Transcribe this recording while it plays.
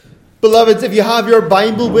Beloveds, if you have your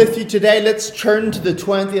Bible with you today, let's turn to the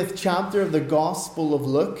 20th chapter of the Gospel of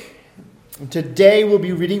Luke. And today we'll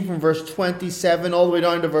be reading from verse 27 all the way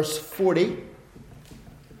down to verse 40.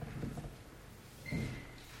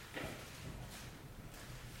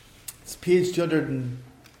 It's page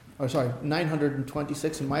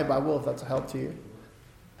 926 in my Bible, if that's a help to you.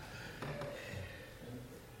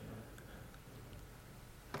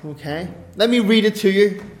 Okay, let me read it to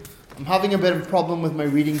you. I'm having a bit of a problem with my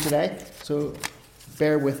reading today, so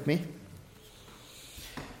bear with me.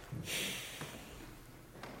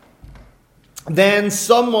 Then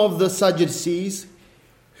some of the Sadducees,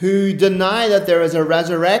 who deny that there is a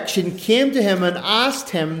resurrection, came to him and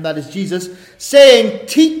asked him, that is Jesus, saying,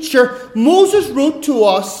 "Teacher, Moses wrote to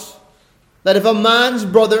us that if a man's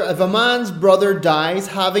brother dies,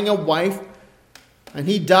 having a wife, and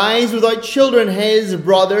he dies without children, his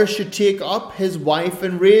brother should take up his wife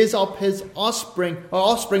and raise up his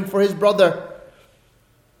offspring for his brother.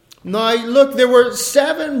 Now look, there were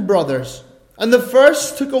 7 brothers, and the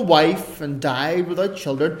first took a wife and died without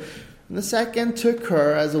children, and the second took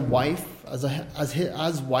her as wife,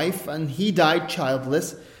 and he died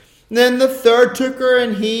childless. And then the third took her,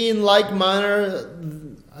 and he in like manner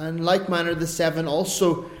the 7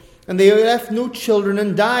 also. And they left no children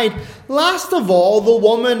and died. Last of all, the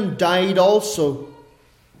woman died also.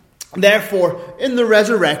 Therefore, in the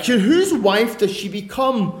resurrection, whose wife does she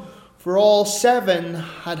become? For all 7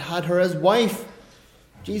 had her as wife."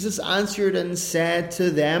 Jesus answered and said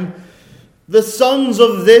to them, "The sons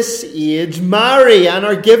of this age marry and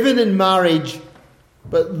are given in marriage.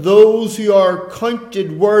 But those who are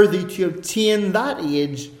counted worthy to obtain that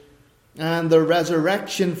age and the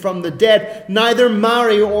resurrection from the dead neither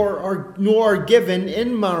marry nor are given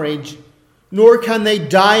in marriage, nor can they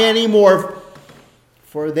die any more,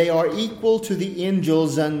 for they are equal to the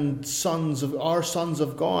angels and sons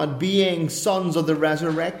of God, being sons of the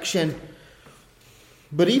resurrection.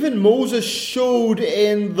 But even Moses showed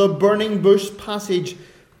in the burning bush passage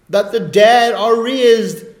that the dead are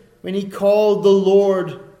raised, when he called the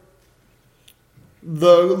Lord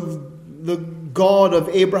the God of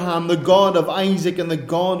Abraham, the God of Isaac, and the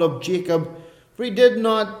God of Jacob. For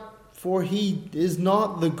he is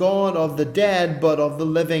not the God of the dead, but of the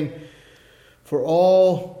living. For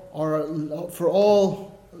all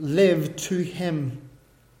live to him."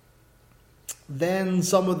 Then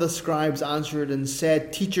some of the scribes answered and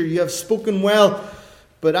said, "Teacher, you have spoken well."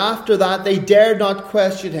 But after that they dared not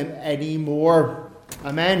question him any more.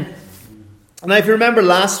 Amen. And if you remember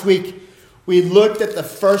last week, we looked at the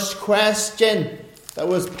first question that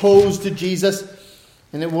was posed to Jesus.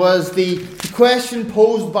 And it was the question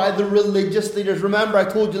posed by the religious leaders. Remember, I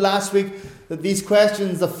told you last week that these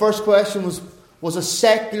questions, the first question was a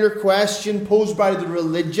secular question posed by the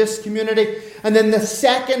religious community. And then the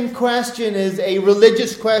second question is a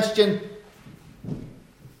religious question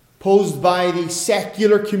posed by the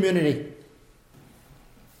secular community.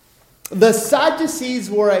 The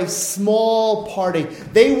Sadducees were a small party.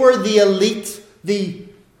 They were the elite, the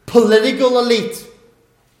political elite.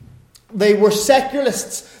 They were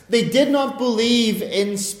secularists. They did not believe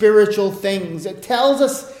in spiritual things. It tells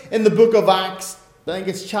us in the book of Acts, I think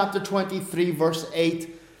it's chapter 23, verse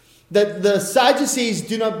 8, that the Sadducees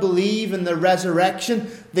do not believe in the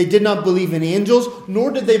resurrection. They did not believe in angels,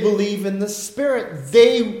 nor did they believe in the Spirit.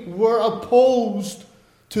 They were opposed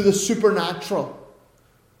to the supernatural.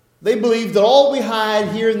 They believed that all we had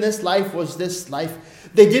here in this life was this life.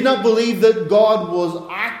 They did not believe that God was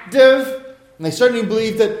active. And they certainly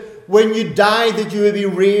believed that when you died that you would be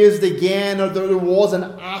raised again, or that there was an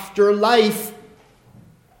afterlife.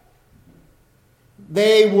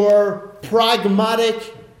 They were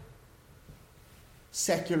pragmatic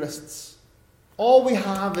secularists. All we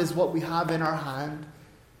have is what we have in our hand.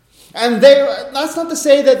 And that's not to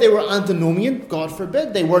say that they were antinomian. God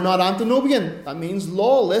forbid. They were not antinomian. That means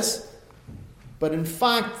lawless. But in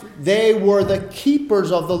fact, they were the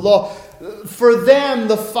keepers of the law. For them,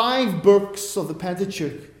 the 5 books of the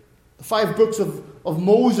Pentateuch, the 5 books of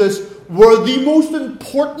Moses, were the most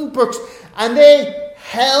important books. And they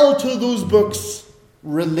held to those books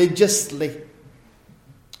religiously.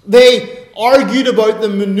 They argued about the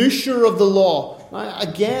minutiae of the law. Now,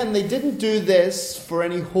 again, they didn't do this for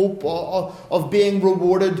any hope of being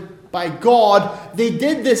rewarded by God. They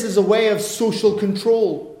did this as a way of social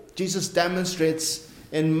control. Jesus demonstrates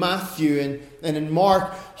in Matthew and in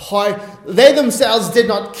Mark how they themselves did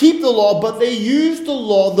not keep the law, but they used the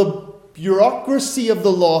law, the bureaucracy of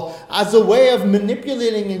the law, as a way of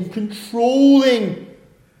manipulating and controlling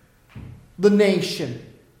the nation.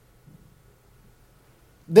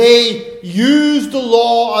 They used the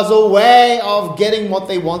law as a way of getting what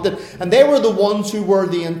they wanted. And they were the ones who were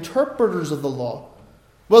the interpreters of the law.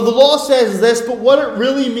 Well, the law says this, but what it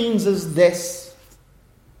really means is this.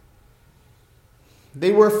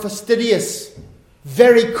 They were fastidious,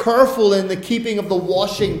 very careful in the keeping of the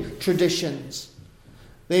washing traditions.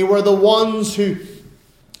 They were the ones who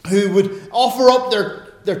would offer up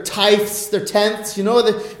their tithes, their tenths. You know,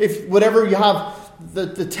 if whatever you have,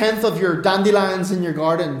 the tenth of your dandelions in your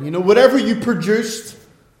garden, you know, whatever you produced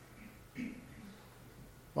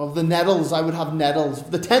of the nettles, I would have nettles.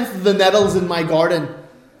 The tenth of the nettles in my garden.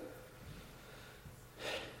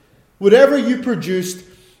 Whatever you produced,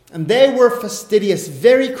 and they were fastidious,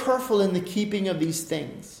 very careful in the keeping of these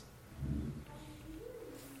things.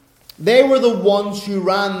 They were the ones who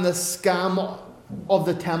ran the scam of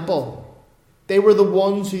the temple. They were the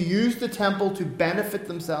ones who used the temple to benefit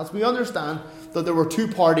themselves. We understand that there were two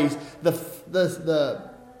parties. The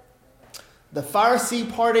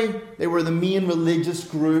Pharisee party, they were the main religious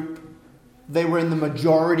group. They were in the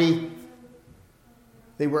majority.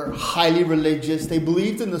 They were highly religious. They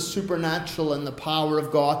believed in the supernatural and the power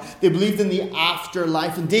of God. They believed in the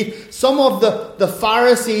afterlife. Indeed, some of the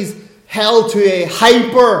Pharisees held to a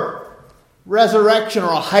hyper resurrection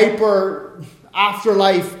or a hyper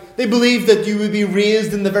afterlife. They believed that you would be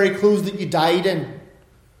raised in the very clothes that you died in.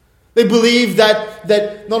 They believed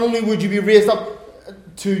that not only would you be raised up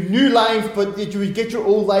to new life, but that you would get your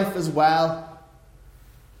old life as well.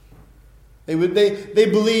 They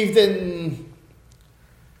believed in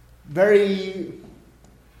very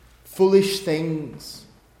foolish things.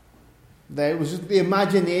 It was just the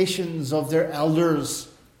imaginations of their elders.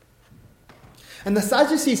 And the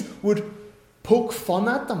Sadducees would poke fun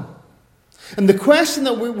at them. And the question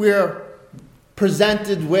that we're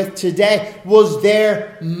presented with today was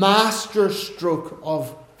their masterstroke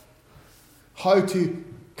of how to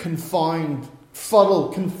confuddle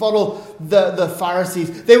the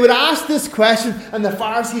Pharisees. They would ask this question, and the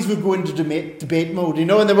Pharisees would go into debate mode, you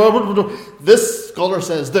know, and they were, this scholar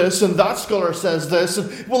says this, and that scholar says this,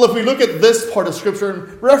 and well, if we look at this part of Scripture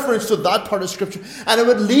in reference to that part of Scripture, and it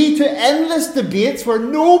would lead to endless debates where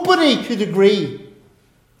nobody could agree.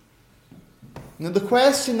 Now, the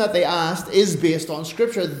question that they asked is based on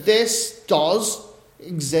Scripture. This does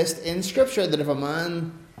exist in Scripture, that if a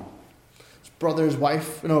man, brother's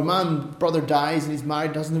wife, brother dies and he's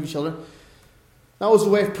married, doesn't have children, that was a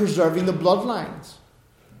way of preserving the bloodlines.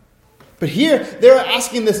 But here, they're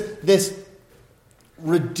asking this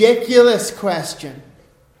ridiculous question.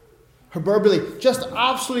 Hyperbole, just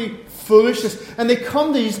absolutely foolishness. And they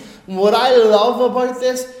come to these, what I love about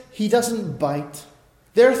this, he doesn't bite.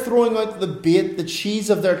 They're throwing out the bait, the cheese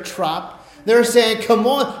of their trap. They're saying, come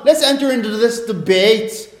on, let's enter into this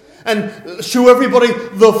debate and show everybody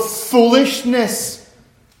the foolishness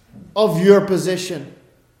of your position.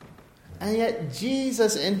 And yet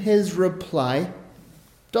Jesus, in his reply,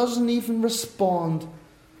 doesn't even respond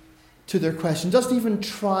to their question, doesn't even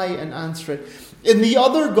try and answer it. In the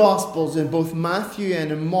other Gospels, in both Matthew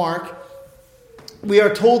and in Mark, we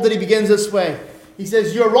are told that he begins this way. He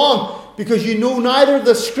says, you're wrong, because you know neither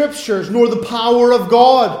the Scriptures nor the power of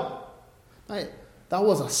God. That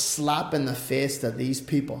was a slap in the face to these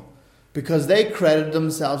people, because they credited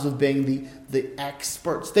themselves as being the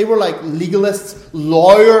experts. They were like legalists,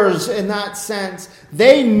 lawyers in that sense.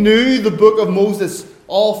 They knew the book of Moses,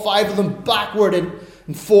 all five of them, backward and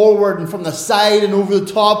forward and from the side and over the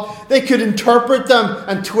top. They could interpret them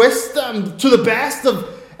and twist them to the best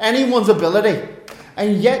of anyone's ability.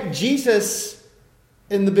 And yet Jesus,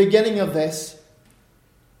 in the beginning of this,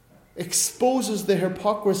 exposes their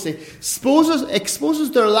hypocrisy,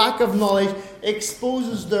 exposes their lack of knowledge,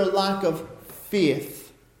 exposes their lack of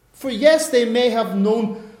faith. For yes, they may have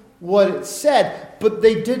known what it said, but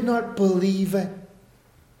they did not believe it.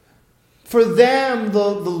 For them, the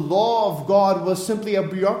law of God was simply a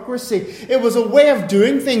bureaucracy. It was a way of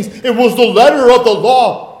doing things. It was the letter of the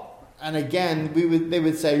law. And again, they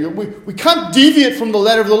would say, we can't deviate from the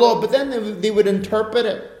letter of the law. But then they would interpret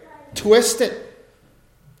it, twist it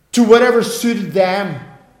to whatever suited them,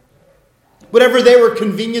 whatever they were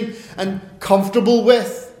convenient and comfortable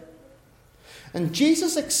with. And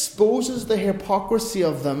Jesus exposes the hypocrisy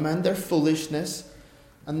of them and their foolishness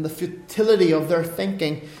and the futility of their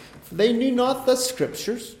thinking. For they knew not the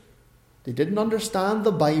Scriptures. They didn't understand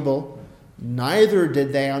the Bible. Neither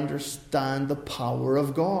did they understand the power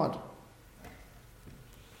of God.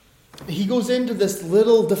 He goes into this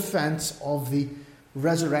little defense of the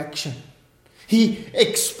resurrection. He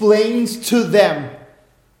explains to them,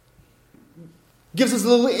 gives us a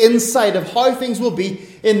little insight of how things will be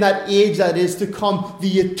in that age that is to come,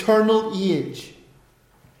 the eternal age.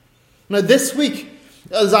 Now this week,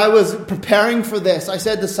 as I was preparing for this, I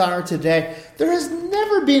said to Sarah today, there has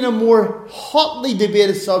never been a more hotly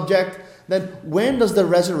debated subject than when does the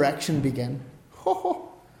resurrection begin?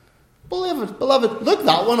 Oh, beloved, look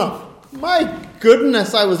that one up. My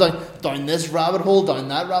goodness, I was down this rabbit hole, down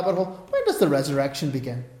that rabbit hole. When does the resurrection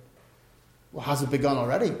begin? Well, has it begun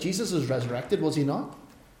already? Jesus was resurrected, was he not?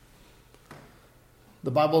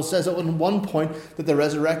 The Bible says at one point that the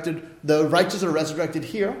righteous are resurrected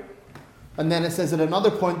here. And then it says at another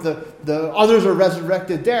point the others are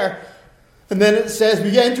resurrected there. And then it says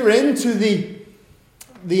we enter into the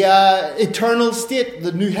eternal state,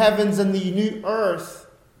 the new heavens and the new earth.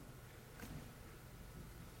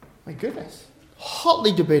 My goodness.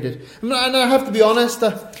 Hotly debated. And I have to be honest,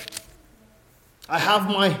 I have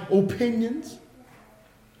my opinions.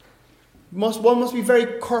 One must be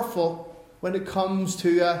very careful when it comes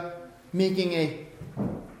to making a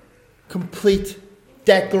complete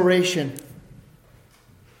declaration.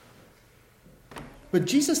 But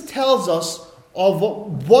Jesus tells us of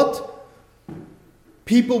what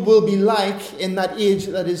people will be like in that age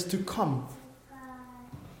that is to come.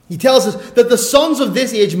 He tells us that the sons of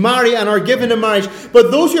this age marry and are given in marriage, but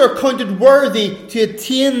those who are counted worthy to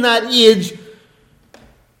attain that age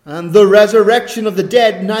and the resurrection of the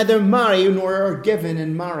dead neither marry nor are given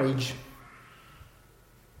in marriage.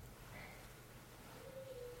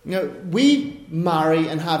 You know, we marry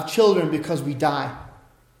and have children because we die.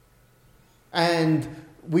 And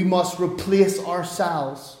we must replace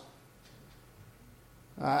ourselves.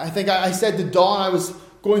 I think I said to Dawn, I was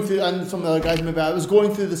going through, and some of the other guys maybe, I was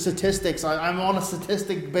going through the statistics. I'm on a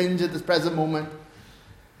statistic binge at this present moment.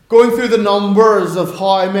 Going through the numbers of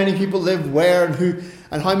how many people live where and who,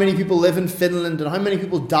 and how many people live in Finland, and how many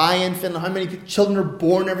people die in Finland, how many children are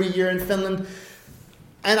born every year in Finland.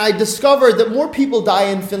 And I discovered that more people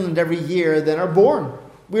die in Finland every year than are born.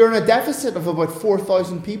 We are in a deficit of about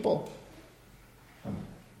 4,000 people.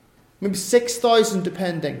 Maybe 6,000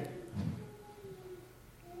 depending.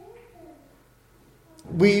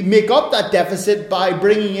 We make up that deficit by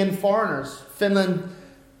bringing in foreigners. Finland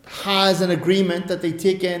has an agreement that they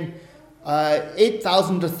take in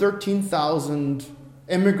 8,000 to 13,000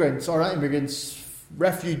 immigrants, or not immigrants,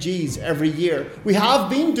 refugees every year. We have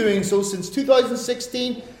been doing so since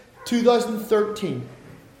 2016, 2013.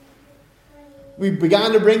 We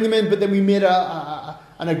began to bring them in, but then we made a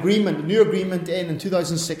new agreement in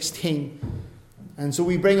 2016. And so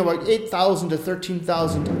we bring about 8,000 to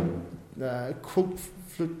 13,000 quote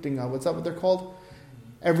fluting, what's that what they're called?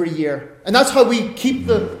 Every year. And that's how we keep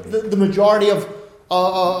the majority of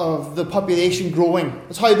the population growing.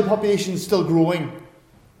 That's how the population is still growing.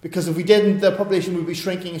 Because if we didn't, the population would be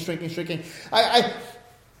shrinking and shrinking and shrinking.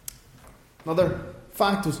 Another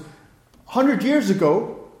fact was, 100 years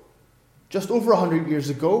ago, just over 100 years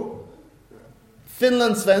ago,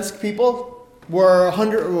 Finland Svensk people were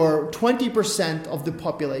 20% of the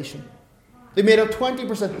population. They made up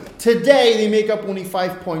 20%. Today, they make up only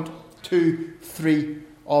 5.23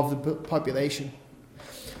 of the population.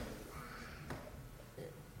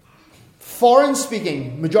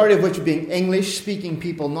 Foreign-speaking, majority of which being English-speaking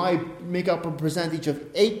people, now make up a percentage of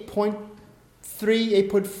 8.3,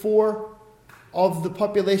 8.4 of the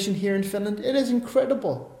population here in Finland. It is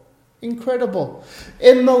incredible. Incredible.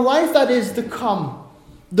 In the life that is to come,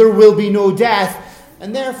 there will be no death,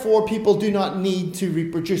 and therefore people do not need to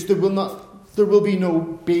reproduce. There will be no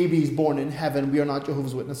babies born in heaven. We are not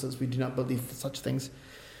Jehovah's Witnesses. We do not believe such things.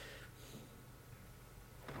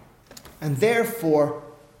 And therefore,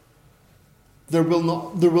 there will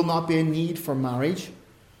not be a need for marriage.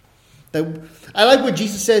 I like what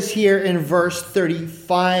Jesus says here in verse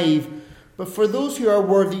 35. But for those who are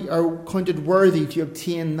counted worthy to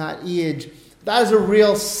obtain that age, that is a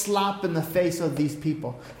real slap in the face of these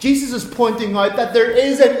people. Jesus is pointing out that there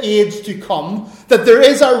is an age to come, that there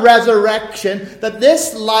is a resurrection, that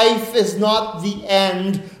this life is not the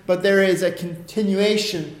end, but there is a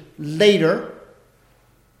continuation later.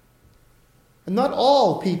 And not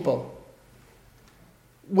all people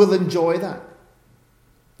will enjoy that.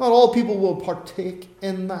 Not all people will partake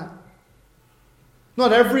in that.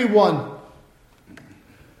 Not everyone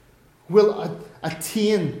will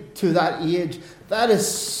attain to that age. That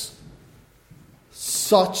is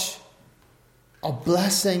such a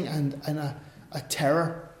blessing and a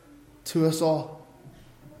terror to us all.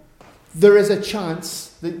 There is a chance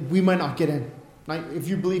that we might not get in. Now, if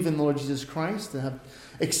you believe in the Lord Jesus Christ and have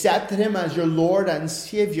accepted Him as your Lord and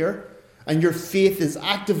Saviour, and your faith is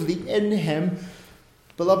actively in Him,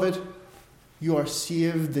 beloved, you are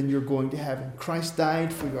saved and you're going to heaven. Christ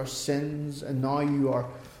died for your sins, and now you are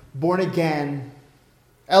born again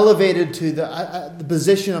elevated to the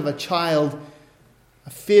position of a child, a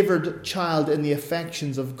favored child in the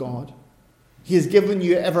affections of God. He has given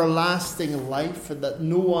you everlasting life that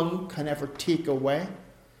no one can ever take away,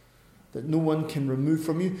 that no one can remove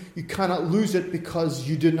from you. You cannot lose it because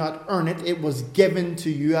you did not earn it. It was given to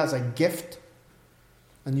you as a gift.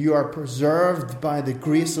 And you are preserved by the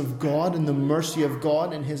grace of God and the mercy of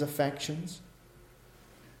God in His affections.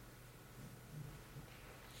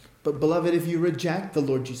 But beloved, if you reject the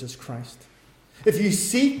Lord Jesus Christ, if you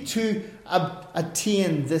seek to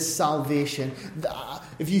attain this salvation,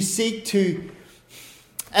 if you seek to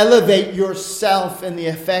elevate yourself in the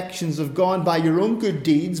affections of God by your own good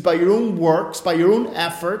deeds, by your own works, by your own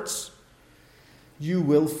efforts, you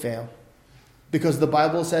will fail. Because the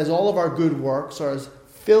Bible says all of our good works are as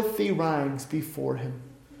filthy rags before Him.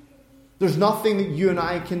 There's nothing that you and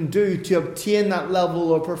I can do to obtain that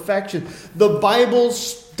level of perfection. The Bible's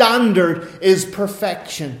standard is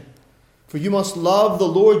perfection. For you must love the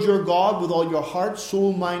Lord your God with all your heart,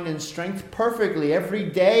 soul, mind, and strength perfectly every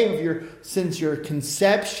day since your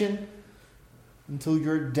conception until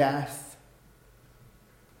your death.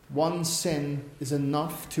 One sin is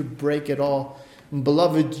enough to break it all. And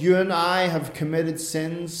beloved, you and I have committed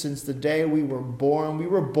sins since the day we were born. We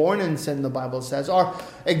were born in sin, the Bible says. Our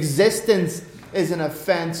existence is an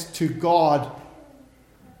offense to God.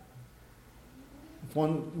 If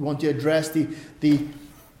one want to address the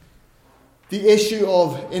issue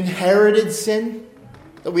of inherited sin,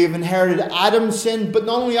 that we have inherited Adam's sin, but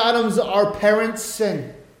not only Adam's, our parents'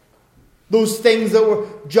 sin. Those things that were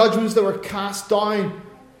judgments that were cast down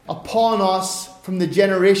upon us from the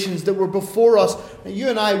generations that were before us. And you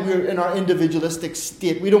and I, we're in our individualistic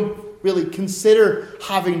state. We don't really consider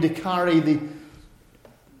having to carry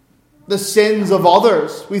the sins of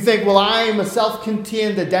others. We think, well, I'm a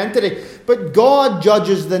self-contained identity. But God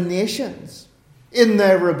judges the nations in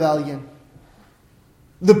their rebellion.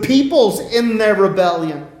 The peoples in their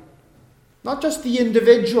rebellion. Not just the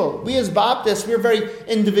individual. We as Baptists, we're very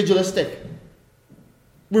individualistic.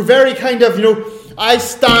 We're very kind of, I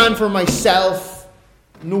stand for myself.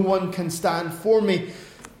 No one can stand for me.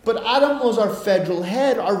 But Adam was our federal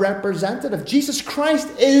head, our representative. Jesus Christ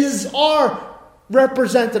is our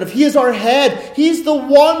representative. He is our head. He's the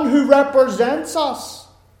one who represents us.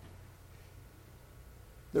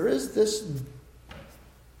 There is this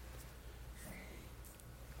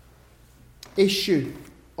issue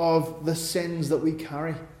of the sins that we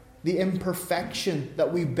carry, the imperfection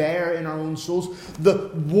that we bear in our own souls,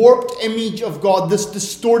 the warped image of God, this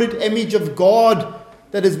distorted image of God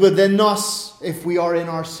that is within us if we are in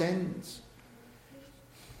our sins.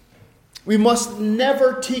 We must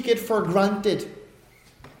never take it for granted.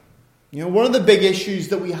 One of the big issues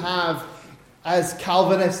that we have as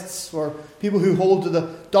Calvinists or people who hold to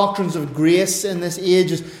the doctrines of grace in this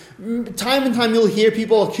age is time and time you'll hear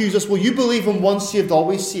people accuse us, well, you believe in once saved,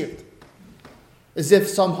 always saved. As if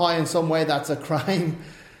somehow, in some way, that's a crime.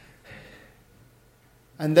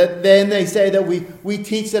 And that then they say that we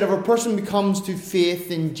teach that if a person comes to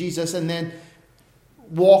faith in Jesus and then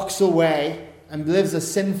walks away and lives a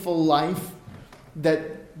sinful life,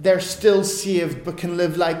 that they're still saved but can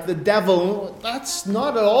live like the devil. That's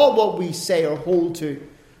not at all what we say or hold to.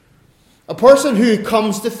 A person who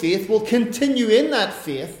comes to faith will continue in that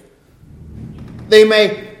faith. They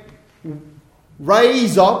may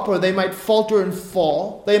rise up or they might falter and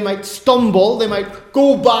fall. They might stumble. They might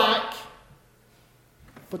go back.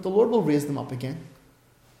 But the Lord will raise them up again.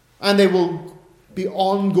 And they will be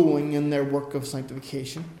ongoing in their work of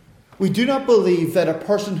sanctification. We do not believe that a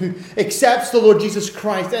person who accepts the Lord Jesus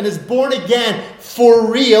Christ and is born again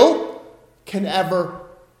for real can ever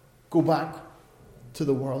go back to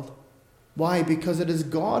the world. Why? Because it is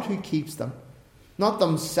God who keeps them, not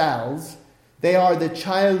themselves. They are the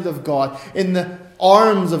child of God, in the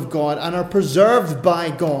arms of God, and are preserved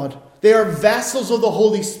by God. They are vessels of the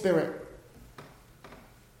Holy Spirit.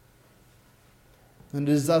 And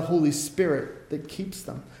it is that Holy Spirit that keeps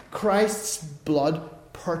them. Christ's blood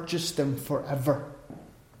purchased them forever.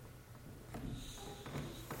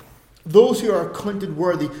 Those who are accounted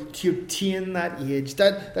worthy to obtain that age,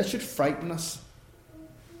 that should frighten us.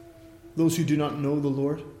 Those who do not know the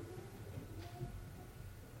Lord.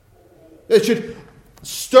 It should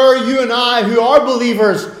stir you and I, who are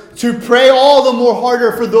believers, to pray all the more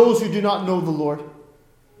harder for those who do not know the Lord.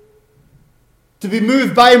 To be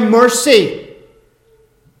moved by mercy.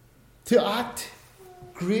 To act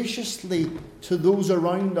graciously to those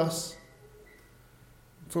around us.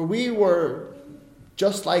 For we were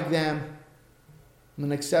just like them.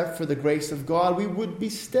 And except for the grace of God, we would be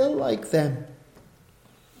still like them.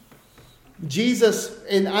 Jesus,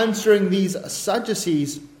 in answering these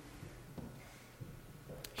Sadducees,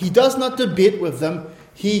 he does not debate with them.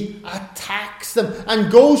 He attacks them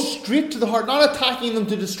and goes straight to the heart, not attacking them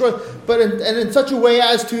to destroy, but in such a way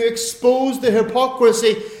as to expose the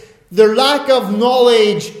hypocrisy, their lack of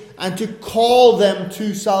knowledge, and to call them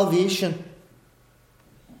to salvation.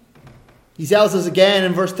 He tells us again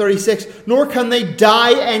in verse 36, nor can they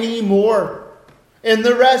die anymore. In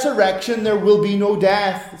the resurrection there will be no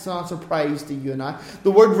death. It's not a surprise to you and I.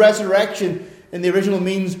 The word resurrection in the original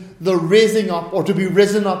means the raising up, or to be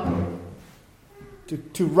risen up,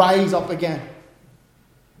 to rise up again.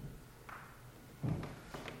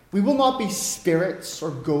 We will not be spirits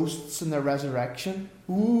or ghosts in the resurrection.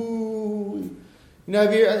 Ooh. You know,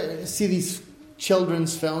 if you see these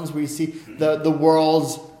children's films where you see the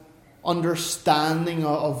world's understanding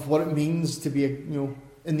of what it means to be,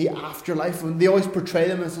 in the afterlife, and they always portray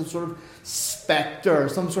them as some sort of spectre,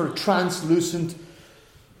 some sort of translucent,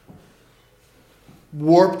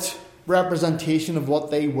 warped representation of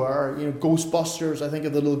what they were. Ghostbusters, I think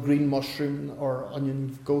of the little green mushroom or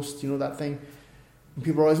onion ghost, that thing. And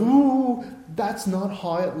people are always, ooh, that's not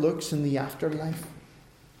how it looks in the afterlife.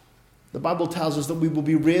 The Bible tells us that we will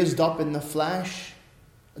be raised up in the flesh,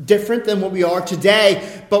 different than what we are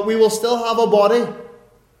today, but we will still have a body.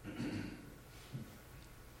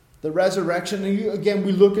 The resurrection, again,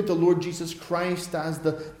 we look at the Lord Jesus Christ as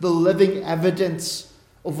the living evidence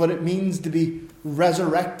of what it means to be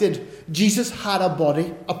resurrected. Jesus had a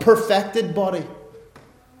body, a perfected body.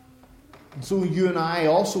 And so you and I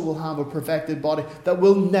also will have a perfected body that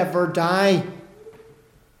will never die.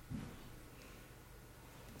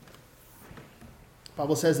 The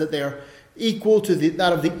Bible says that they are equal to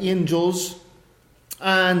that of the angels,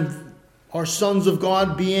 and are sons of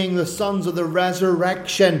God, being the sons of the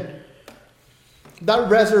resurrection. That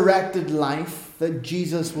resurrected life that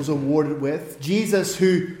Jesus was awarded with, Jesus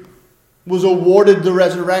who was awarded the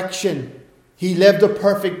resurrection, he lived a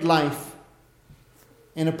perfect life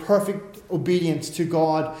in a perfect obedience to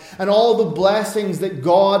God. And all the blessings that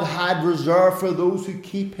God had reserved for those who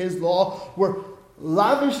keep his law were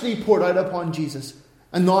lavishly poured out upon Jesus.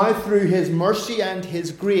 And now through his mercy and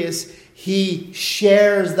his grace, he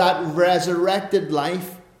shares that resurrected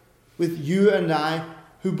life with you and I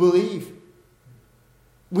who believe.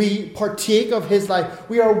 We partake of his life.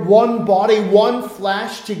 We are one body, one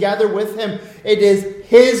flesh together with him. It is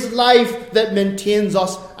his life that maintains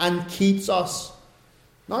us and keeps us.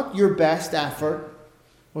 Not your best effort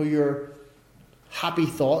or your happy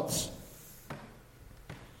thoughts.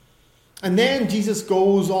 And then Jesus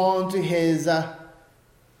goes on to his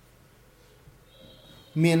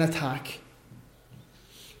main attack.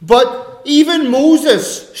 But even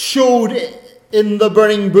Moses showed in the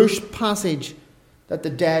burning bush passage that the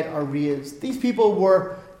dead are raised. These people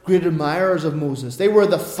were great admirers of Moses. They were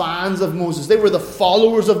the fans of Moses. They were the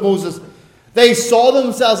followers of Moses. They saw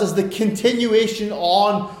themselves as the continuation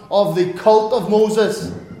on of the cult of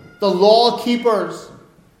Moses, the law keepers.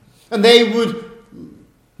 And they would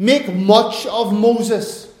make much of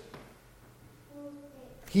Moses.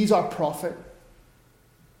 He's our prophet.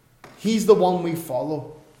 He's the one we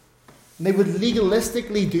follow. And they would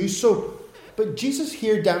legalistically do so. But Jesus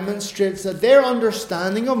here demonstrates that their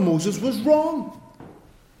understanding of Moses was wrong.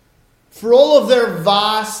 For all of their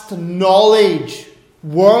vast knowledge,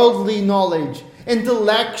 worldly knowledge,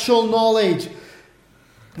 intellectual knowledge,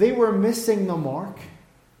 they were missing the mark.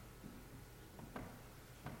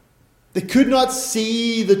 They could not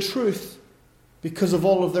see the truth because of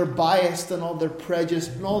all of their bias and all their prejudice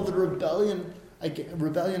and all the rebellion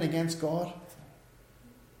against God.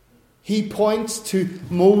 He points to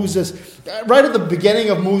Moses right at the beginning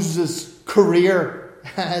of Moses' career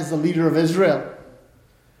as the leader of Israel.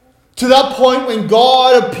 To that point when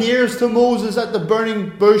God appears to Moses at the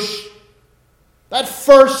burning bush. That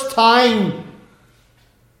first time.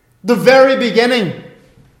 The very beginning.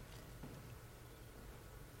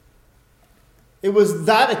 It was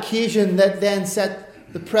that occasion that then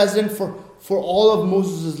set the precedent for all of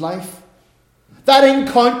Moses' life. That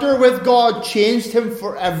encounter with God changed him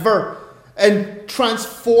forever and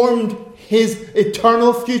transformed his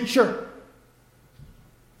eternal future.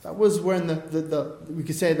 That was when we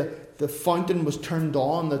could say the fountain was turned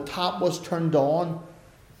on, the tap was turned on.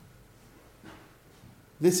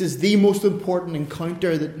 This is the most important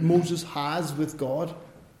encounter that Moses has with God.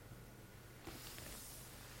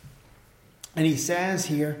 And he says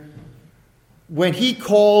here, when he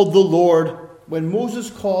called the Lord, when Moses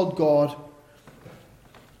called God,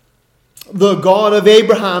 the God of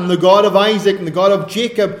Abraham, the God of Isaac, and the God of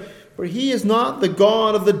Jacob, for he is not the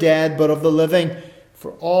God of the dead, but of the living,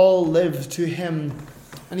 for all live to him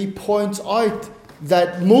And he points out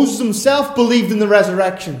that Moses himself believed in the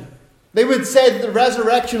resurrection. They would say that the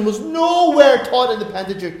resurrection was nowhere taught in the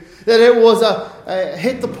Pentateuch. That it was a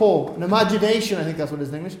hit the pole, an imagination, I think that's what it is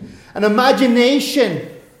in English. An imagination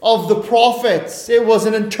of the prophets. It was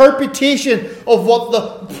an interpretation of what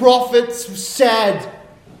the prophets said.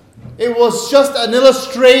 It was just an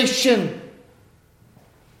illustration.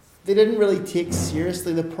 They didn't really take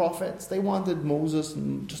seriously the prophets. They wanted Moses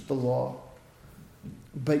and just the law.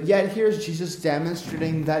 But yet here's Jesus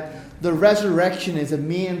demonstrating that the resurrection is a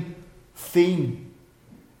main theme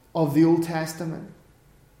of the Old Testament.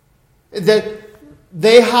 That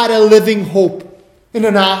they had a living hope in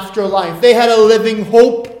an afterlife. They had a living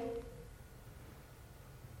hope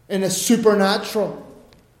in a supernatural.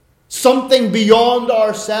 Something beyond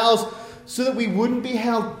ourselves, so that we wouldn't be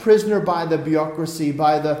held prisoner by the bureaucracy,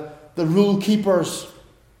 by the rule keepers,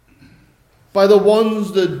 by the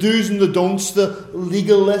ones, the do's and the don'ts, the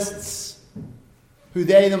legalists, who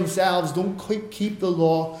they themselves don't keep the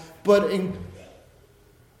law, but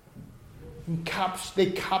they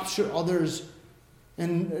capture others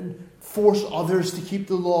and force others to keep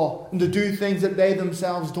the law and to do things that they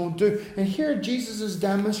themselves don't do. And here Jesus is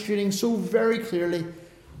demonstrating so very clearly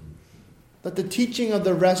that the teaching of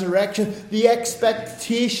the resurrection, the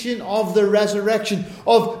expectation of the resurrection,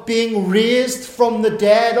 of being raised from the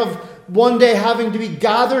dead, of one day having to be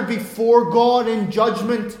gathered before God in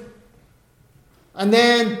judgment, and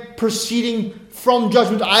then proceeding from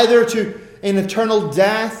judgment either to an eternal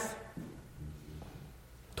death,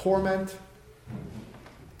 torment,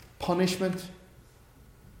 punishment.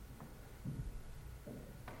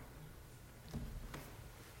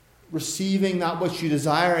 Receiving that which you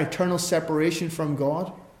desire, eternal separation from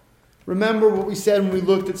God. Remember what we said when we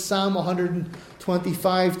looked at Psalm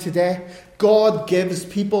 125 today. God gives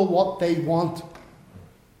people what they want.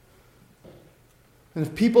 And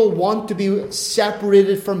if people want to be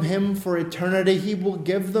separated from Him for eternity, He will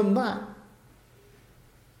give them that.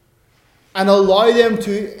 And allow them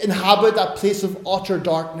to inhabit that place of utter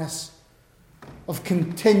darkness, of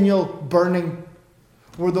continual burning,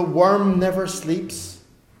 where the worm never sleeps.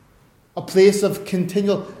 A place of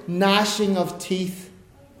continual gnashing of teeth,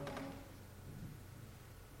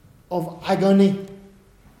 of agony.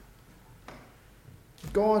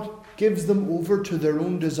 God gives them over to their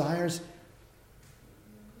own desires,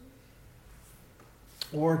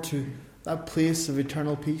 or to that place of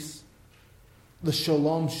eternal peace. The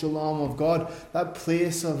shalom, shalom of God, that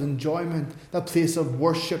place of enjoyment, that place of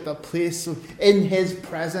worship, that place of in His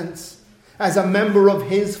presence, as a member of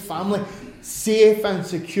His family, safe and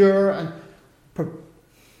secure. And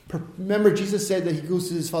remember, Jesus said that He goes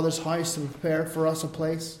to His Father's house to prepare for us a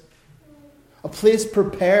place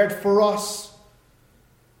prepared for us,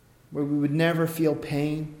 where we would never feel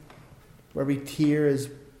pain, where every tear is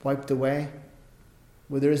wiped away,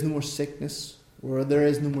 where there is no more sickness, where there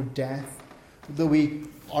is no more death, that we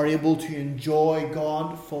are able to enjoy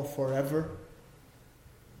God for forever.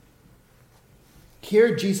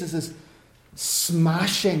 Here Jesus is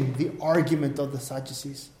smashing the argument of the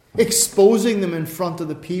Sadducees, exposing them in front of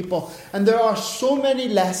the people. And there are so many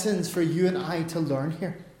lessons for you and I to learn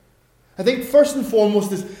here. I think first and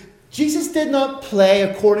foremost is Jesus did not play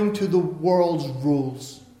according to the world's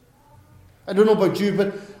rules. I don't know about you,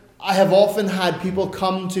 but I have often had people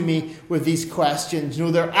come to me with these questions. You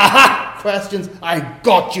know, they're aha questions. I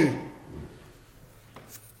got you.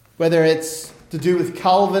 Whether it's to do with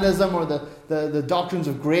Calvinism or the doctrines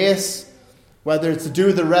of grace, whether it's to do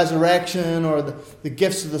with the resurrection or the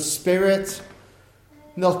gifts of the Spirit.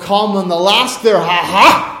 And they'll come and they'll ask their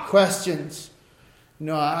aha questions. You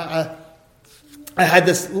know, I had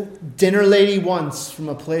this dinner lady once from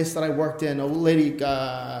a place that I worked in, a old lady,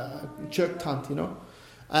 church tant, you know.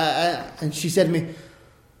 And she said to me,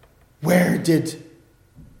 where did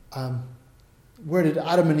Adam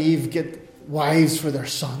and Eve get wives for their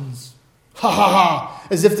sons? Ha ha ha!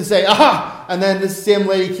 As if to say, aha! And then this same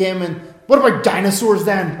lady came and, what about dinosaurs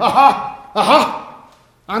then? Aha! Aha!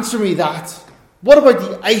 Answer me that. What about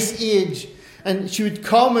the Ice Age? And she would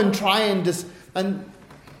come and try and and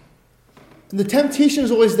the temptation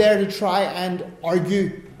is always there to try and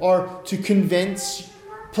argue or to convince,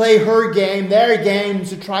 play her game, their game,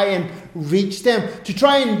 to try and reach them, to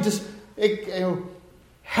try and just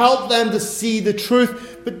help them to see the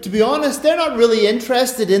truth. But to be honest, they're not really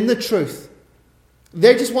interested in the truth.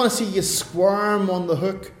 They just want to see you squirm on the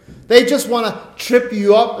hook. They just want to trip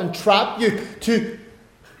you up and trap you, to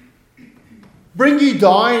bring you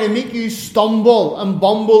down and make you stumble and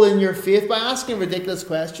bumble in your faith by asking ridiculous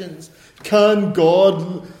questions. Can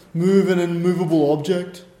God move an immovable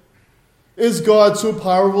object? Is God so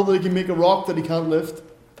powerful that He can make a rock that He can't lift?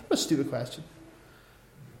 What a stupid question.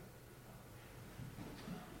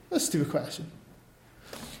 What a stupid question.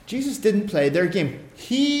 Jesus didn't play their game.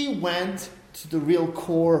 He went to the real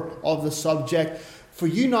core of the subject. For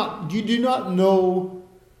you do not know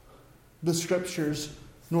the Scriptures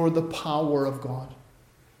nor the power of God.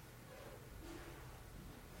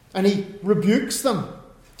 And he rebukes them.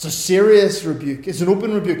 It's a serious rebuke. It's an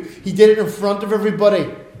open rebuke. He did it in front of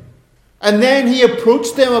everybody. And then he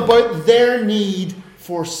approached them about their need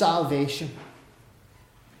for salvation.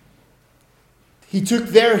 He took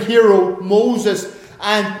their hero, Moses,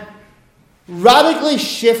 and radically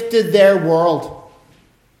shifted their world.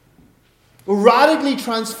 Radically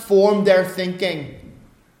transformed their thinking.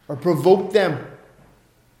 Or provoked them.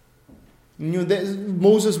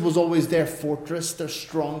 Moses was always their fortress, their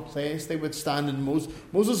strong place. They would stand in Moses.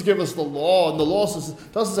 Moses gave us the law, and the law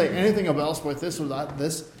doesn't say anything else about this or that,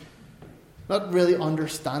 this. Not really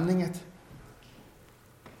understanding it.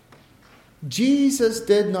 Jesus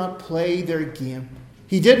did not play their game.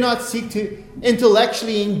 He did not seek to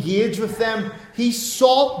intellectually engage with them. He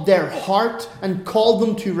sought their heart and called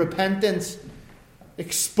them to repentance,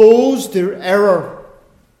 exposed their error,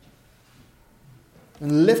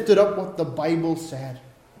 and lifted up what the Bible said.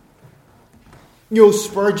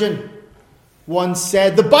 Spurgeon once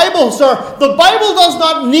said, the Bible does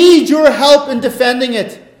not need your help in defending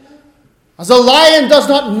it. As a lion does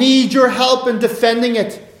not need your help in defending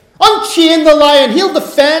it. Unchain the lion, he'll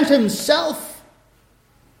defend himself.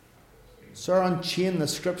 Sir, unchain the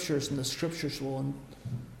Scriptures, and the Scriptures will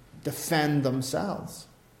defend themselves.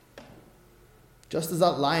 Just as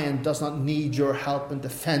that lion does not need your help in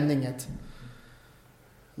defending it.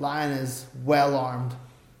 Lion is well armed.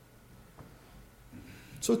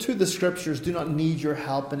 So too the Scriptures do not need your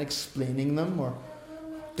help in explaining them or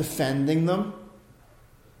defending them.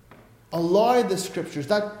 Allow the Scriptures,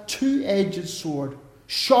 that two-edged sword,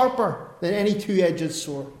 sharper than any two-edged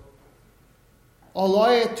sword, allow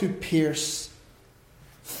it to pierce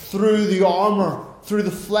through the armor, through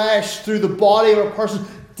the flesh, through the body of a person,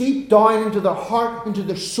 deep down into their heart, into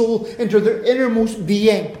their soul, into their innermost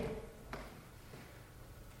being.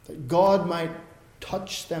 That God might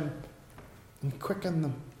touch them and quicken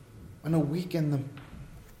them and awaken them.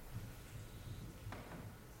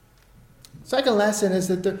 Second lesson is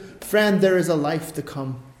that, there is a life to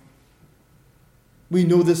come. We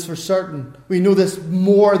know this for certain. We know this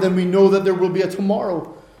more than we know that there will be a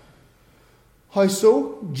tomorrow. How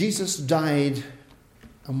so? Jesus died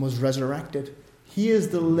and was resurrected. He is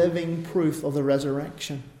the living proof of the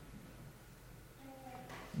resurrection.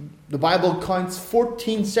 The Bible counts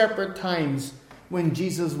 14 separate times when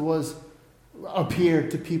Jesus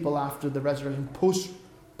appeared to people after the resurrection,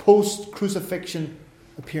 post crucifixion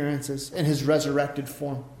appearances in his resurrected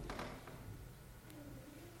form.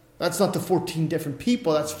 That's not the 14 different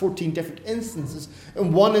people, that's 14 different instances.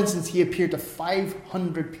 In one instance, he appeared to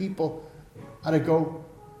 500 people at a go.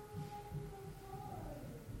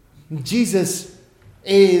 Jesus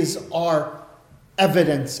is our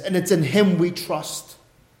evidence, and it's in him we trust.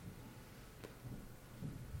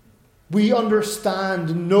 We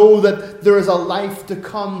understand, know that there is a life to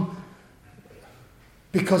come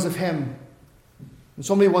because of him. And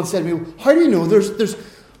somebody once said to me, how do you know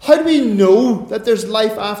how do we know that there's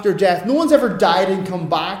life after death? No one's ever died and come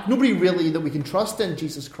back. Nobody really that we can trust in.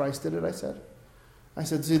 Jesus Christ did it, I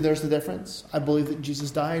said, see, there's the difference. I believe that Jesus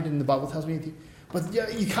died, and the Bible tells me. But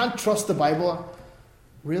you can't trust the Bible.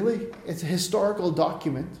 Really? It's a historical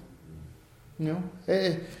document.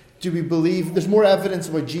 Do we believe there's more evidence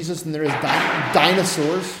about Jesus than there is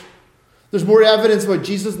dinosaurs? There's more evidence about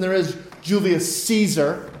Jesus than there is Julius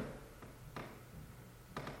Caesar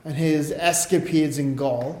and his escapades in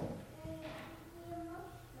Gaul.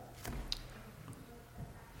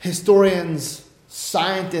 Historians,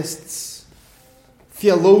 scientists,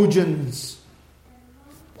 theologians,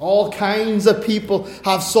 all kinds of people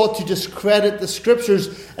have sought to discredit the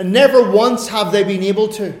Scriptures, and never once have they been able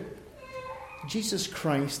to. Jesus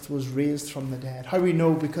Christ was raised from the dead. How do we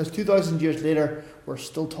know? Because 2,000 years later, we're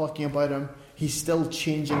still talking about him. He's still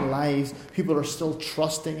changing lives. People are still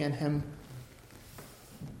trusting in him.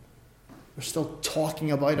 We're still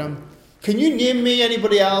talking about him. Can you name me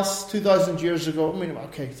anybody else 2,000 years ago? I mean,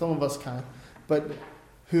 okay, some of us can. But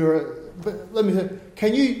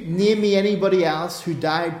can you name me anybody else who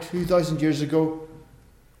died 2,000 years ago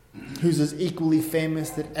who's as equally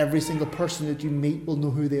famous that every single person that you meet will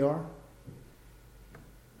know who they are?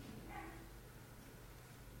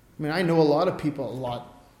 I mean, I know a lot of people,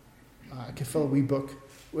 I could fill a wee book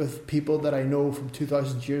with people that I know from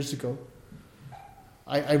 2,000 years ago.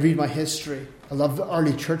 I read my history. I love the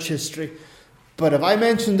early church history. But if I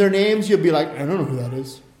mention their names, you'll be like, I don't know who that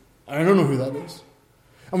is. I don't know who that is.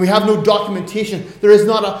 And we have no documentation. There is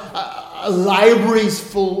not a libraries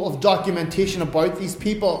full of documentation about these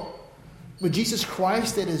people. With Jesus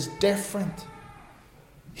Christ, it is different.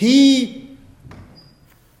 He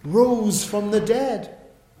rose from the dead.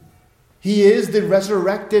 He is the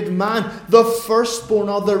resurrected man, the firstborn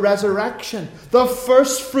of the resurrection, the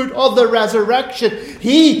first fruit of the resurrection.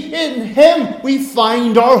 In him we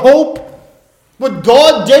find our hope. What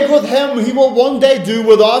God did with him, he will one day do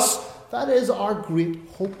with us. That is our great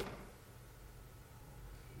hope.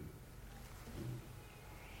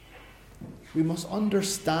 We must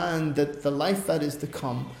understand that the life that is to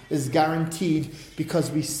come is guaranteed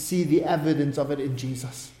because we see the evidence of it in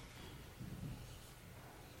Jesus.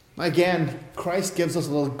 Again, Christ gives us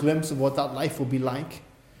a little glimpse of what that life will be like.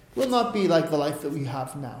 It will not be like the life that we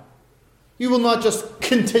have now. You will not just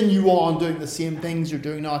continue on doing the same things you're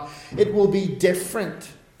doing now. It will be different.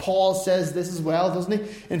 Paul says this as well, doesn't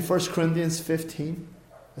he? In 1 Corinthians 15,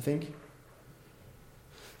 I think.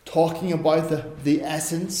 Talking about the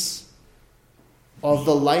essence of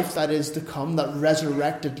the life that is to come, that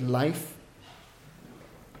resurrected life.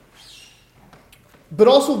 But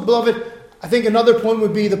also, beloved, I think another point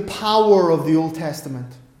would be the power of the Old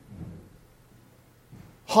Testament.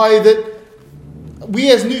 How that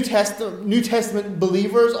we as New Testament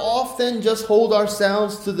believers often just hold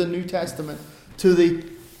ourselves to the New Testament, to the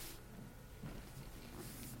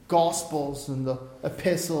Gospels and the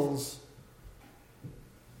epistles,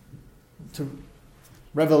 to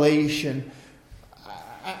Revelation.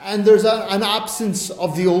 And there's an absence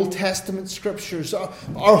of the Old Testament scriptures.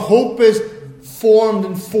 Our hope is formed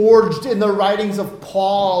and forged in the writings of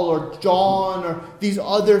Paul or John or these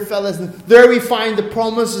other fellas. And there we find the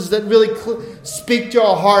promises that really speak to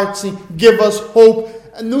our hearts and give us hope.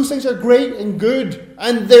 And those things are great and good.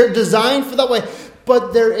 And they're designed for that way.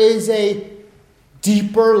 But there is a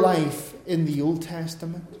deeper life in the Old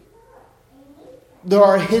Testament. There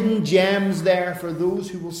are hidden gems there for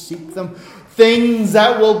those who will seek them. Things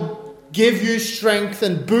that will give you strength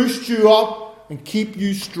and boost you up and keep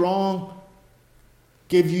you strong.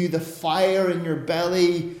 Give you the fire in your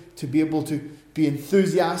belly to be able to be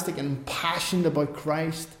enthusiastic and passionate about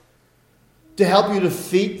Christ. To help you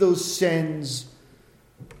defeat those sins.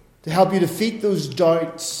 To help you defeat those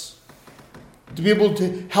doubts. To be able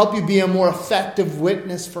to help you be a more effective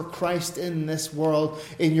witness for Christ in this world,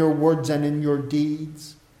 in your words and in your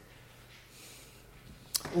deeds.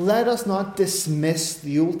 Let us not dismiss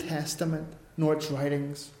the Old Testament nor its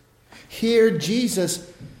writings. Here Jesus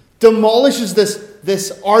demolishes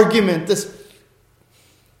this argument, this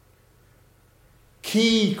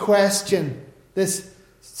key question, this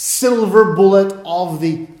silver bullet of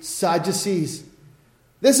the Sadducees.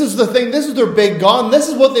 This is the thing, this is their big gun, this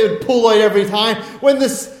is what they would pull out every time. When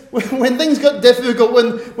things got difficult,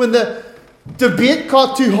 when the debate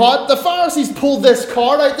got too hot, the Pharisees pulled this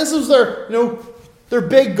card out. This was their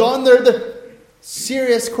big gun, the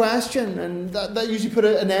serious question. And that usually put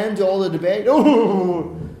an end to all the debate.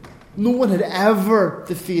 Oh, no one had ever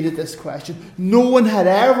defeated this question. No one had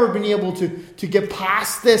ever been able to get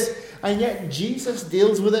past this. And yet Jesus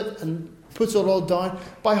deals with it and puts it all down.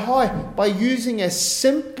 By how? By using a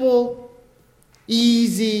simple,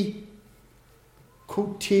 easy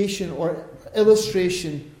quotation or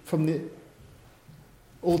illustration from the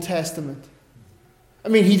Old Testament. I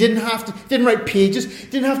mean, he didn't write pages,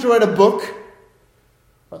 didn't have to write a book,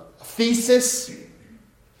 a thesis,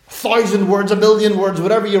 1,000 words, 1,000,000 words,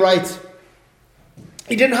 whatever you write.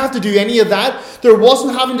 He didn't have to do any of that. There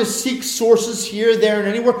wasn't having to seek sources here, there, and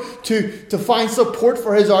anywhere to find support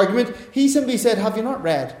for his argument. He simply said, have you not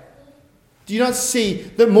read? Do you not see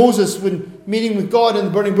that Moses, when meeting with God in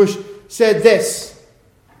the burning bush, said this?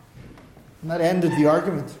 And that ended the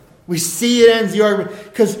argument. We see it ends the argument.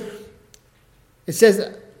 Because it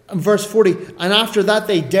says in verse 40, and after that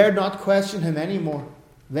they dared not question him anymore.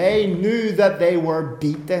 They knew that they were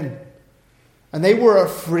beaten. And they were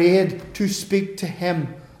afraid to speak to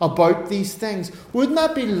him about these things. Wouldn't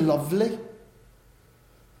that be lovely?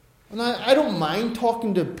 And I don't mind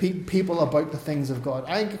talking to people about the things of God.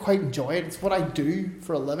 I quite enjoy it. It's what I do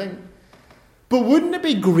for a living. But wouldn't it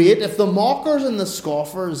be great if the mockers and the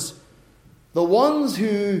scoffers, the ones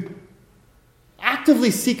who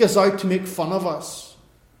actively seek us out to make fun of us,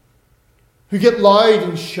 who get loud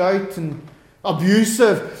and shout and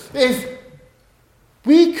abusive, if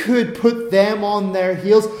we could put them on their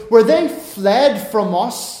heels, where they fled from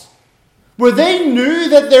us, where they knew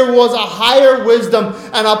that there was a higher wisdom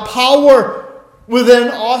and a power within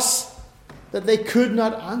us that they could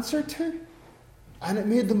not answer to, and it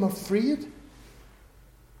made them afraid.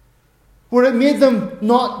 where it made them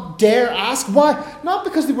not dare ask. Why? Not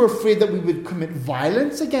because they were afraid that we would commit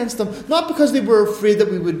violence against them, not because they were afraid that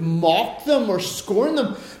we would mock them or scorn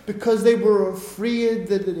them, because they were afraid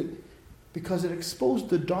because it exposed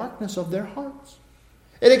the darkness of their hearts.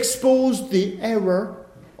 It exposed the error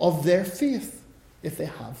of their faith, if they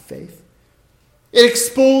have faith. It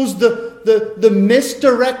exposed the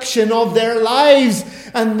misdirection of their lives,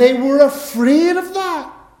 and they were afraid of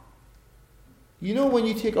that. You know, when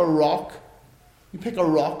you take a rock, you pick a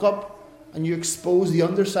rock up and you expose the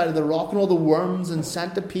underside of the rock, and all the worms and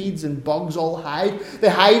centipedes and bugs all hide. They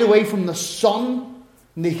hide away from the sun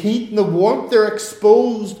and the heat and the warmth. They're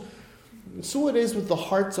exposed. And so it is with the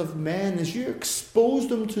hearts of men, as you expose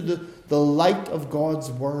them to the light of God's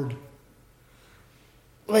word.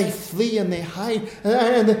 They flee and they hide.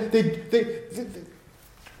 And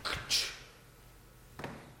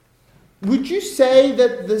would you say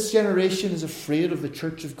that this generation is afraid of the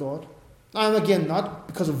church of God? And again, not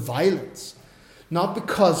because of violence, not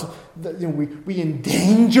because we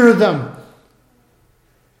endanger them.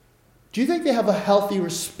 Do you think they have a healthy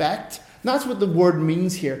respect? And that's what the word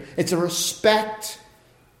means here. It's a respect,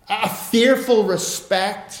 a fearful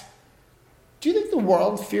respect. Do you think the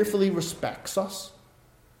world fearfully respects us?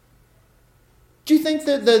 Do you think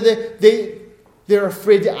that they're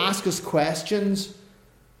afraid to ask us questions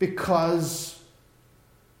because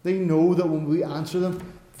they know that when we answer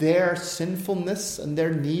them, their sinfulness and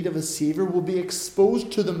their need of a Savior will be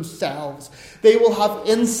exposed to themselves? They will have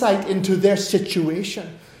insight into their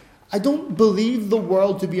situation. I don't believe the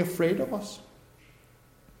world to be afraid of us.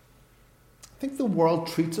 I think the world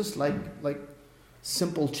treats us like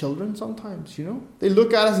simple children sometimes, you know. They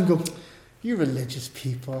look at us and go, "You religious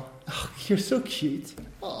people, oh, you're so cute."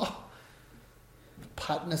 Oh,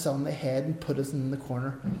 patting us on the head and put us in the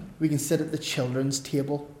corner. We can sit at the children's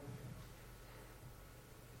table.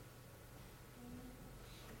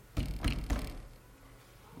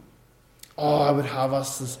 Oh, I would have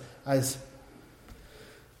us, as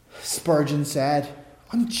Spurgeon said,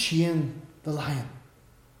 unchain the lion.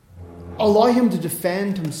 Allow him to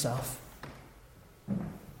defend himself.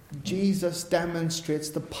 Jesus demonstrates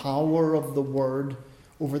the power of the word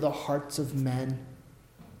over the hearts of men.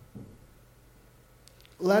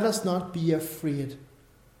 Let us not be afraid.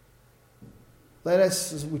 Let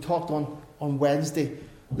us, as we talked on Wednesday,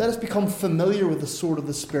 let us become familiar with the sword of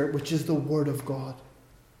the Spirit, which is the word of God.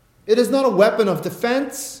 It is not a weapon of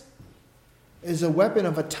defense. It is a weapon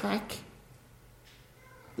of attack.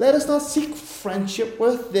 Let us not seek friendship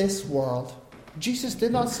with this world. Jesus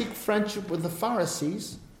did not seek friendship with the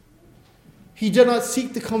Pharisees. He did not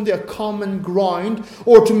seek to come to a common ground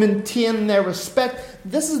or to maintain their respect.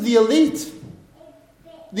 This is the elite,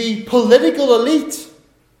 the political elite,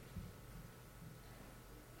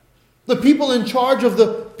 the people in charge of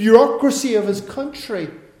the bureaucracy of his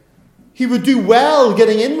country. He would do well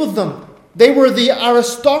getting in with them. They were the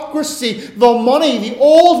aristocracy, the money, the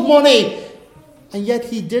old money. And yet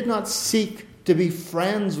he did not seek to be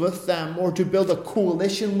friends with them or to build a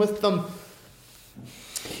coalition with them.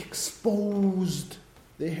 He exposed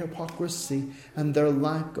their hypocrisy and their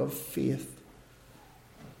lack of faith.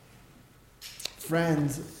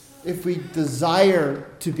 Friends, if we desire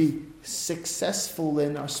to be successful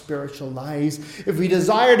in our spiritual lives, if we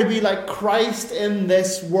desire to be like Christ in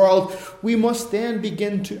this world, we must then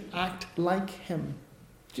begin to act like him.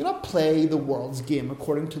 Do not play the world's game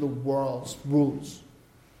according to the world's rules.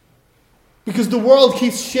 Because the world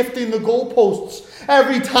keeps shifting the goalposts.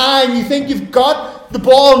 Every time you think you've got the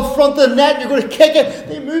ball in front of the net, you're going to kick it,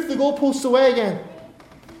 they move the goalposts away again.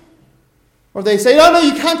 Or they say, no,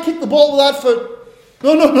 you can't kick the ball with that foot.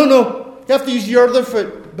 No. You have to use your other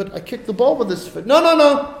foot. But I kicked the ball with this foot. No.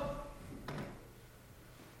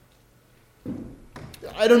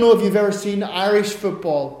 I don't know if you've ever seen Irish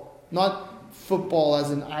football. Not football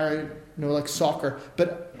as in Irish, like soccer,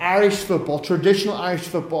 but Irish football, traditional Irish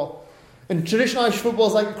football. And traditional Irish football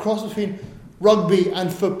is like a cross between rugby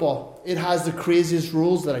and football. It has the craziest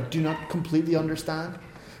rules that I do not completely understand.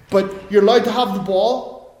 But you're allowed to have the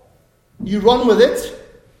ball. You run with it.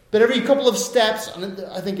 But every couple of steps, and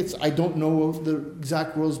I don't know the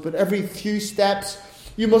exact rules, but every few steps,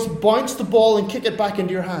 you must bounce the ball and kick it back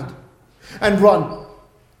into your hand. And run.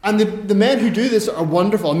 And the men who do this are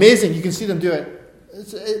wonderful, amazing. You can see them do it.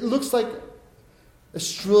 It looks like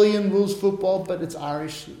Australian rules football, but it's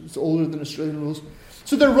Irish. It's older than Australian rules.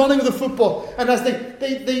 So they're running with the football, and as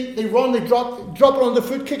they run, they drop it on the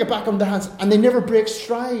foot, kick it back on their hands, and they never break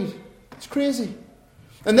stride. It's crazy.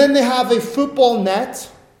 And then they have a football net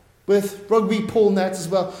with rugby pole nets as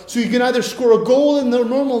well. So you can either score a goal in the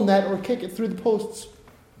normal net or kick it through the posts.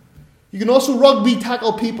 You can also rugby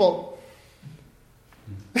tackle people.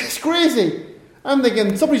 It's crazy. I'm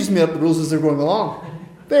thinking, somebody just made up the rules as they're going along.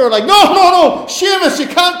 They were like, no, Seamus, you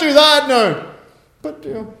can't do that now. But,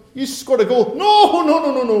 you scored a goal.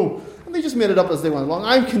 No. And they just made it up as they went along.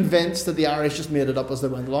 I'm convinced that the Irish just made it up as they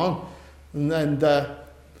went along. And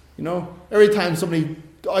every time somebody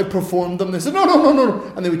outperformed them, they said,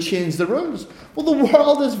 no. And they would change the rules. Well, the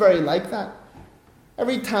world is very like that.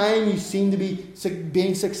 Every time you seem to be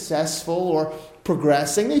being successful or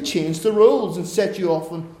progressing, they change the rules and set you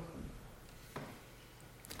off on.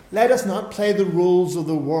 Let us not play the rules of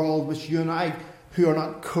the world which you and I, who are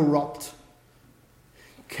not corrupt,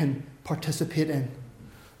 can participate in.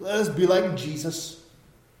 Let us be like Jesus,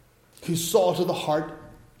 who saw to the heart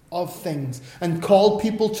of things and called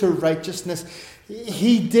people to righteousness.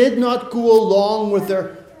 He did not go along with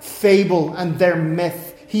their fable and their myth.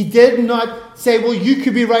 He did not say, well, you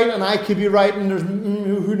could be right and I could be right, and there's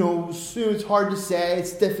who knows. It's hard to say.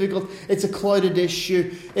 It's difficult. It's a clouded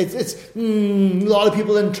issue. A lot of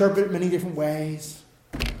people interpret it many different ways.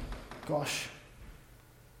 Gosh.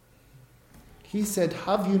 He said,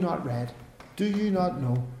 have you not read? Do you not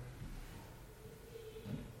know?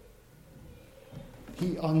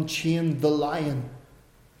 He unchained the lion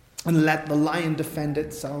and let the lion defend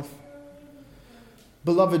itself.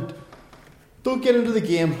 Beloved, don't get into the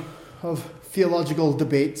game of theological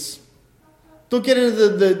debates. Don't get into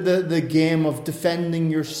the game of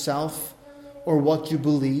defending yourself or what you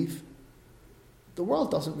believe. The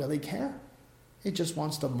world doesn't really care. It just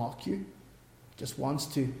wants to mock you. It just wants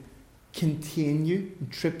to contain you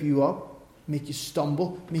and trip you up, make you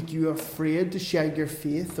stumble, make you afraid to share your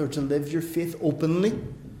faith or to live your faith openly.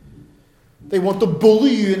 They want to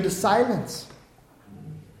bully you into silence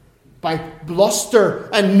by bluster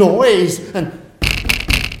and noise.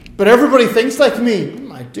 But everybody thinks like me.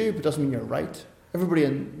 I do, but it doesn't mean you're right. Everybody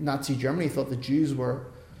in Nazi Germany thought the Jews were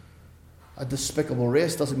a despicable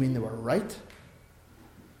race. Doesn't mean they were right.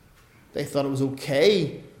 They thought it was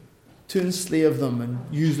okay to enslave them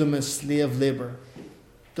and use them as slave labour.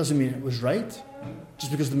 Doesn't mean it was right.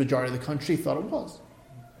 Just because the majority of the country thought it was.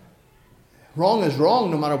 Wrong is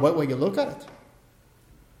wrong, no matter what way you look at it.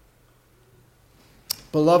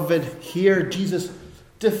 Beloved, here Jesus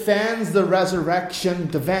defends the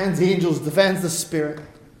resurrection, defends angels, defends the Spirit.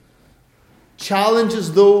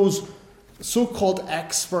 Challenges those so-called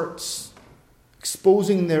experts,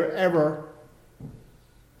 exposing their error,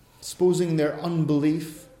 exposing their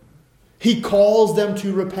unbelief. He calls them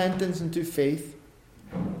to repentance and to faith.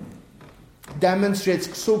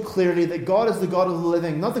 Demonstrates so clearly that God is the God of the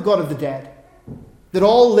living, not the God of the dead. That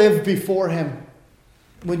all live before Him.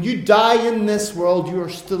 When you die in this world, you are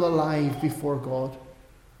still alive before God.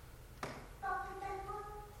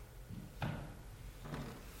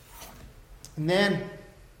 And then,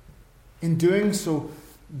 in doing so,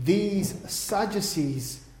 these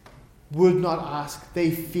Sadducees would not ask.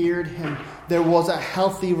 They feared Him. There was a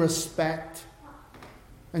healthy respect.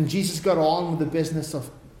 And Jesus got on with the business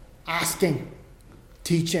of asking,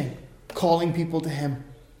 teaching, calling people to Him.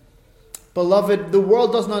 Beloved, the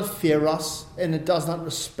world does not fear us and it does not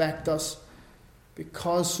respect us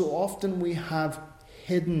because so often we have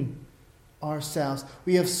hidden ourselves.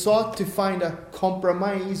 We have sought to find a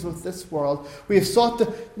compromise with this world. We have sought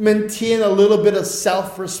to maintain a little bit of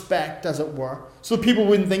self-respect, as it were, so people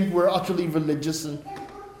wouldn't think we're utterly religious and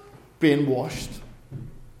brainwashed.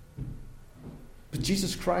 But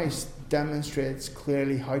Jesus Christ demonstrates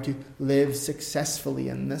clearly how to live successfully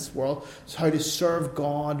in this world, how to serve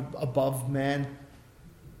God above men.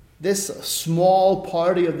 This small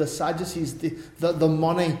party of the Sadducees, the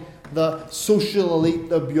money, the social elite,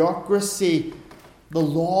 the bureaucracy, the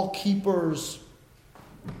law keepers,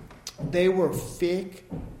 they were fake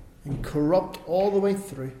and corrupt all the way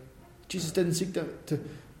through. Jesus didn't seek to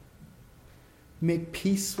make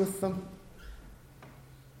peace with them.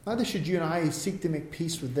 Neither should you and I seek to make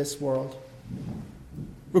peace with this world.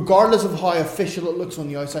 Regardless of how official it looks on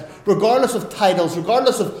the outside, regardless of titles,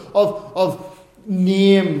 regardless of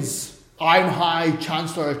names, I'm High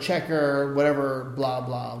Chancellor, Checker, whatever, blah,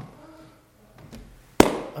 blah.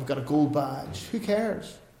 I've got a gold badge. Who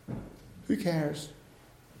cares? Who cares?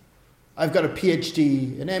 I've got a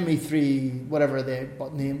PhD, an ME3, whatever they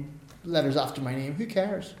name, letters after my name. Who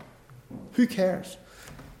cares? Who cares?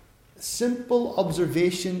 Simple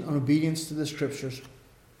observation and obedience to the Scriptures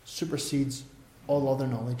supersedes all other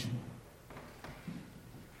knowledge.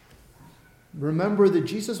 Remember that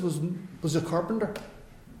Jesus was a carpenter.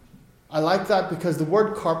 I like that because the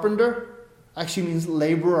word carpenter actually means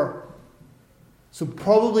laborer. So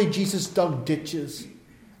probably Jesus dug ditches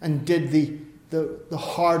and did the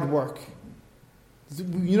hard work.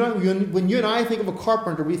 You know, when you and I think of a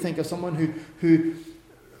carpenter, we think of someone who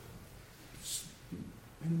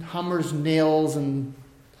hammers nails and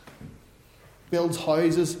builds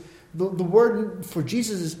houses. The word for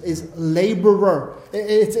Jesus is labourer.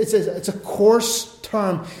 It's a coarse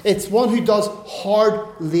term. It's one who does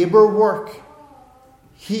hard labour work.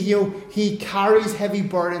 He carries heavy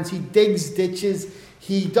burdens. He digs ditches.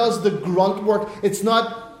 He does the grunt work. It's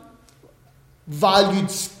not valued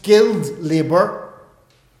skilled labour.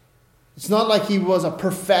 It's not like he was a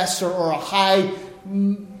professor or a high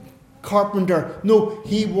carpenter. No,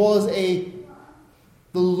 he was the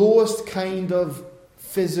lowest kind of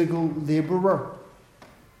physical labourer.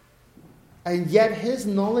 And yet his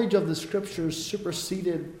knowledge of the Scriptures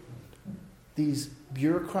superseded these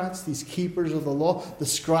bureaucrats, these keepers of the law, the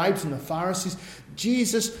scribes and the Pharisees.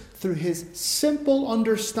 Jesus, through his simple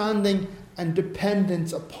understanding and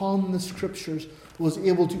dependence upon the Scriptures, was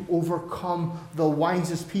able to overcome the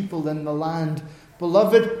wisest people in the land.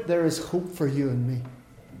 Beloved, there is hope for you and me.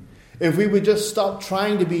 If we would just stop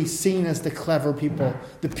trying to be seen as the clever people,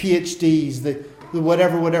 the PhDs, the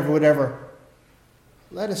whatever.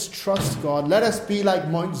 Let us trust God. Let us be like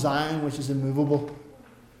Mount Zion, which is immovable.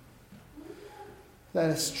 Let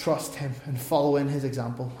us trust him and follow in his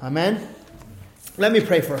example. Amen. Let me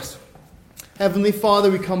pray for us. Heavenly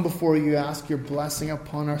Father, we come before you, ask your blessing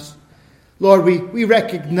upon us. Lord, we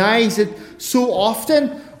recognize it so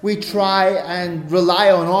often we try and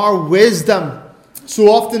rely on our wisdom. So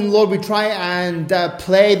often, Lord, we try and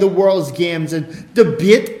play the world's games and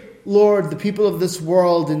debate, Lord, the people of this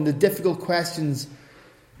world and the difficult questions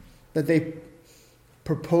that they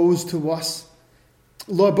propose to us.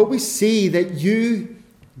 Lord, but we see that you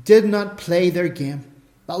did not play their game.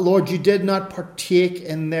 That, Lord, you did not partake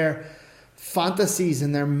in their fantasies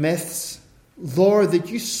and their myths. Lord, that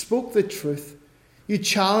you spoke the truth. You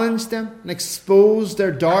challenged them and exposed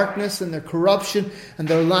their darkness and their corruption and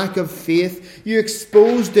their lack of faith. You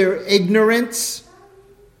exposed their ignorance.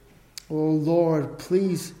 Oh, Lord,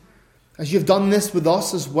 please, as you've done this with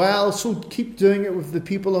us as well, so keep doing it with the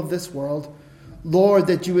people of this world. Lord,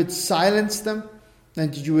 that you would silence them,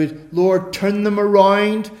 that you would, Lord, turn them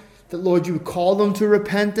around, that, Lord, you would call them to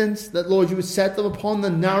repentance, that, Lord, you would set them upon the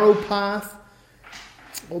narrow path.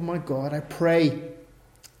 Oh my God, I pray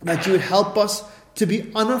that you would help us to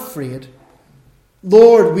be unafraid.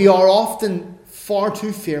 Lord, we are often far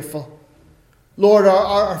too fearful. Lord,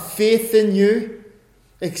 our faith in you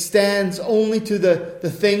extends only to the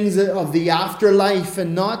things of the afterlife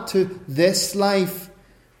and not to this life.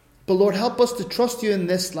 But Lord, help us to trust you in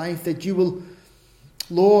this life, that you will,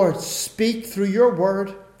 Lord, speak through your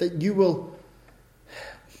word, that you will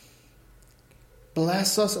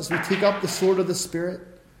bless us as we take up the sword of the Spirit.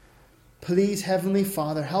 Please, Heavenly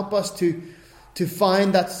Father, help us to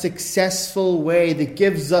find that successful way that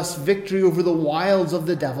gives us victory over the wiles of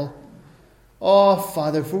the devil. Oh,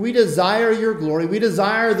 Father, for we desire your glory. We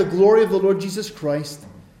desire the glory of the Lord Jesus Christ.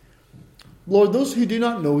 Lord, those who do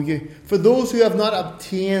not know you, for those who have not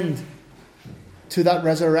obtained to that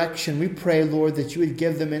resurrection, we pray, Lord, that you would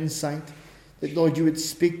give them insight. That, Lord, you would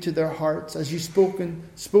speak to their hearts. As you spoke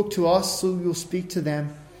to us, so you'll speak to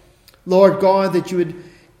them. Lord God, that you would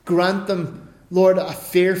grant them, Lord, a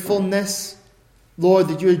fearfulness. Lord,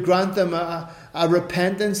 that you would grant them a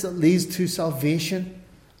repentance that leads to salvation.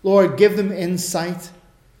 Lord, give them insight.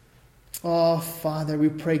 Oh, Father, we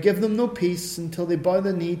pray, give them no peace until they bow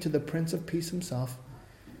the knee to the Prince of Peace himself.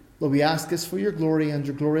 Lord, we ask this for your glory and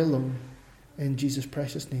your glory alone. In Jesus'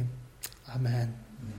 precious name. Amen.